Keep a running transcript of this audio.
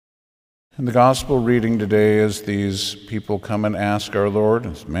In the gospel reading today, as these people come and ask our Lord,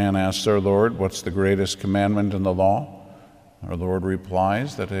 as man asks our Lord, what's the greatest commandment in the law? Our Lord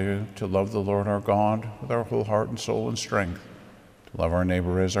replies that to love the Lord our God with our whole heart and soul and strength, to love our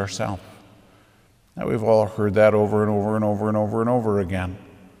neighbor as ourselves. Now we've all heard that over and over and over and over and over again.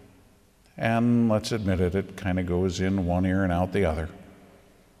 And let's admit it, it kind of goes in one ear and out the other.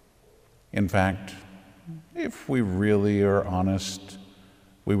 In fact, if we really are honest,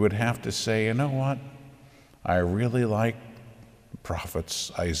 we would have to say, you know what? I really like the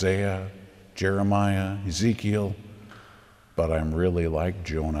prophets, Isaiah, Jeremiah, Ezekiel, but I'm really like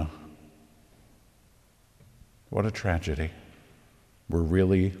Jonah. What a tragedy. We're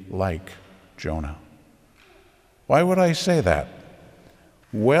really like Jonah. Why would I say that?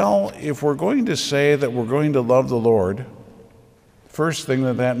 Well, if we're going to say that we're going to love the Lord, first thing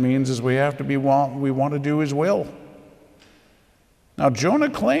that means is we want to do His will. Now, Jonah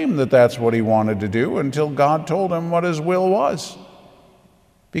claimed that that's what he wanted to do until God told him what his will was.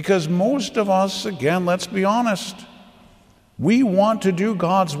 Because most of us, again, let's be honest, we want to do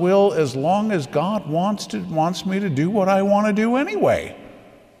God's will as long as God wants me to do what I want to do anyway.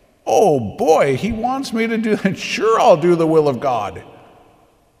 Oh boy, He wants me to do it. Sure, I'll do the will of God.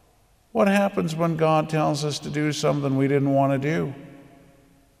 What happens when God tells us to do something we didn't want to do?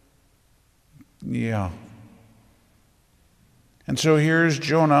 Yeah. And so here's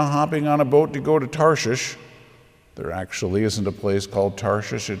Jonah hopping on a boat to go to Tarshish. There actually isn't a place called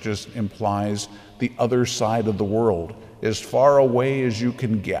Tarshish. It just implies the other side of the world, as far away as you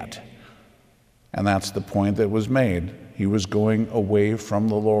can get. And that's the point that was made. He was going away from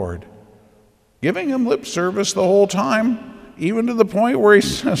the Lord, giving Him lip service the whole time, even to the point where he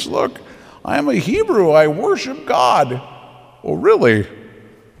says, look, I'm a Hebrew. I worship God. Oh, really?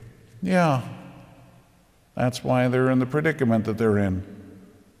 Yeah. That's why they're in the predicament that they're in.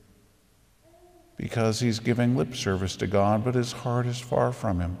 Because he's giving lip service to God, but his heart is far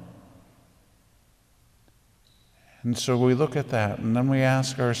from Him. And so we look at that, and then we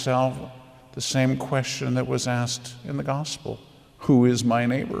ask ourselves the same question that was asked in the gospel. Who is my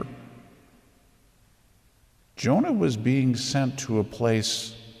neighbor? Jonah was being sent to a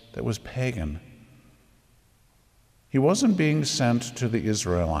place that was pagan. He wasn't being sent to the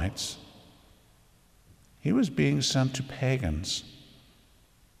Israelites. He was being sent to pagans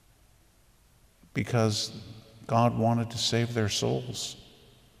because God wanted to save their souls.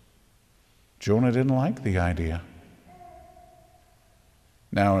 Jonah didn't like the idea.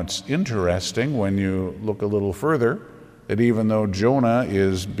 Now, it's interesting when you look a little further that even though Jonah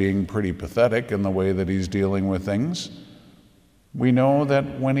is being pretty pathetic in the way that he's dealing with things, we know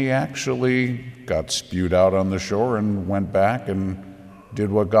that when he actually got spewed out on the shore and went back and did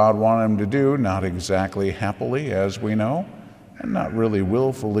what God wanted him to do, not exactly happily, as we know, and not really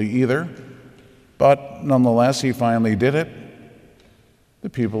willfully either, but nonetheless, he finally did it. The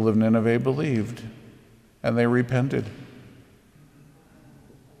people of Nineveh believed, and they repented.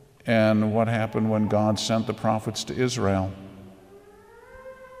 And what happened when God sent the prophets to Israel?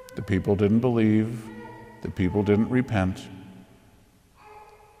 The people didn't believe. The people didn't repent.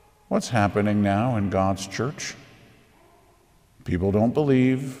 What's happening now in God's church? People don't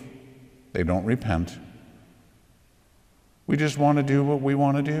believe. They don't repent. We just want to do what we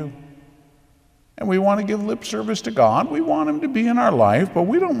want to do. And we want to give lip service to God. We want Him to be in our life, but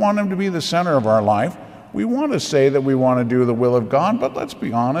we don't want Him to be the center of our life. We want to say that we want to do the will of God, but let's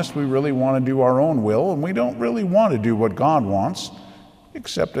be honest, we really want to do our own will, and we don't really want to do what God wants,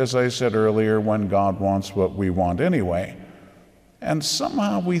 except, as I said earlier, when God wants what we want anyway. And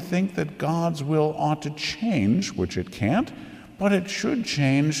somehow we think that God's will ought to change, which it can't, but it should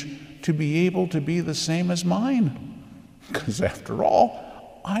change to be able to be the same as mine. Because after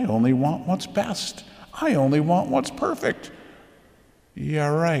all, I only want what's best. I only want what's perfect. Yeah,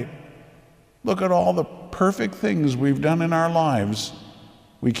 right. Look at all the perfect things we've done in our lives.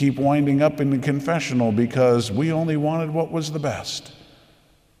 We keep winding up in the confessional because we only wanted what was the best.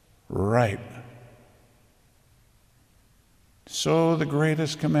 Right. So the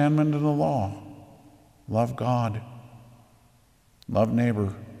greatest commandment in the law, love God. Love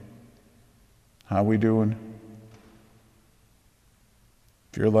neighbor. How we doing?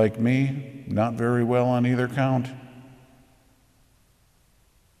 If you're like me, not very well on either count.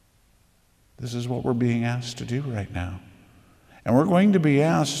 This is what we're being asked to do right now. And we're going to be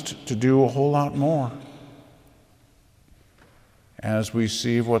asked to do a whole lot more as we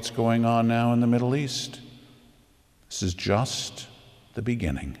see what's going on now in the Middle East. This is just the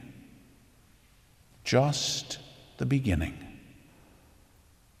beginning. Just the beginning.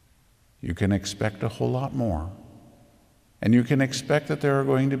 You can expect a whole lot more And you can expect that there are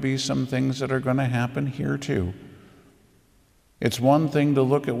going to be some things that are going to happen here too. It's one thing to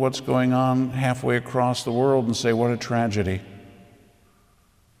look at what's going on halfway across the world and say, what a tragedy.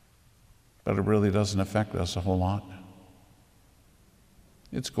 But it really doesn't affect us a whole lot.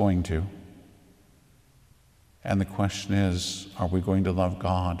 It's going to. And the question is, are we going to love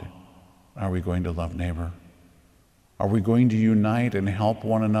God? Are we going to love neighbor? Are we going to unite and help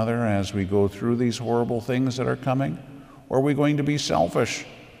one another as we go through these horrible things that are coming? Or are we going to be selfish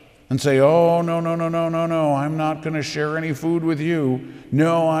and say, oh, no, I'm not going to share any food with you.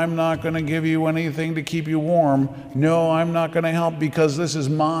 No, I'm not going to give you anything to keep you warm. No, I'm not going to help because this is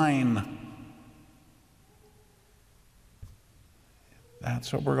mine.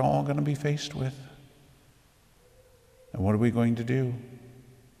 That's what we're all going to be faced with. And what are we going to do?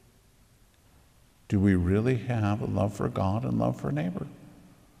 Do we really have a love for God and love for neighbor?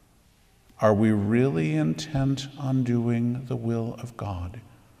 Are we really intent on doing the will of God?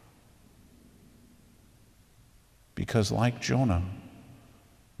 Because like Jonah,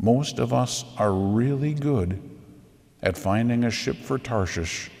 most of us are really good at finding a ship for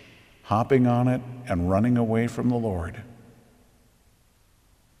Tarshish, hopping on it, and running away from the Lord.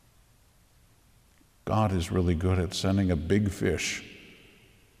 God is really good at sending a big fish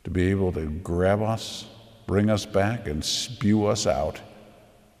to be able to grab us, bring us back, and spew us out.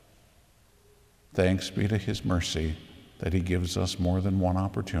 Thanks be to his mercy that he gives us more than one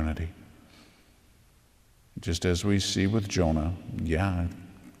opportunity. Just as we see with Jonah,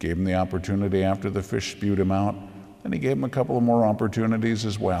 gave him the opportunity after the fish spewed him out, and he gave him a couple of more opportunities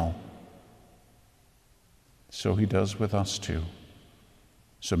as well. So he does with us too.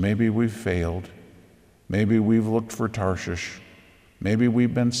 So maybe we've failed. Maybe we've looked for Tarshish. Maybe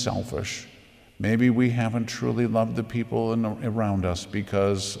we've been selfish. Maybe we haven't truly loved the people around us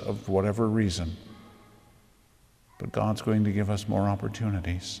because of whatever reason. But God's going to give us more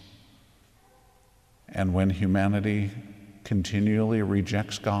opportunities. And when humanity continually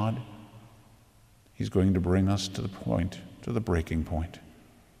rejects God, he's going to bring us to the breaking point.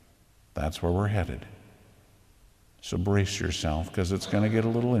 That's where we're headed. So brace yourself, because it's going to get a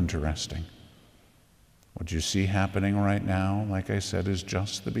little interesting. What you see happening right now, like I said, is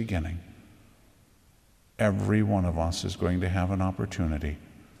just the beginning. Every one of us is going to have an opportunity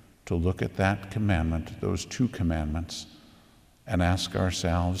to look at that commandment, those two commandments, and ask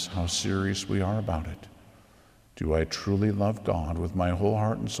ourselves how serious we are about it. Do I truly love God with my whole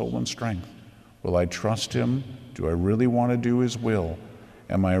heart and soul and strength? Will I trust him? Do I really want to do his will?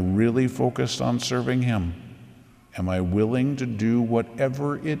 Am I really focused on serving him? Am I willing to do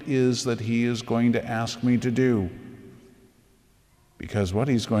whatever it is that he is going to ask me to do? Because what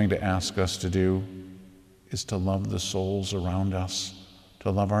he's going to ask us to do is to love the souls around us,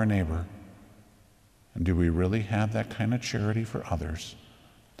 to love our neighbor. And do we really have that kind of charity for others,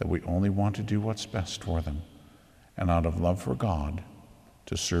 that we only want to do what's best for them, and out of love for God,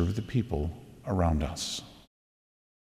 to serve the people around us?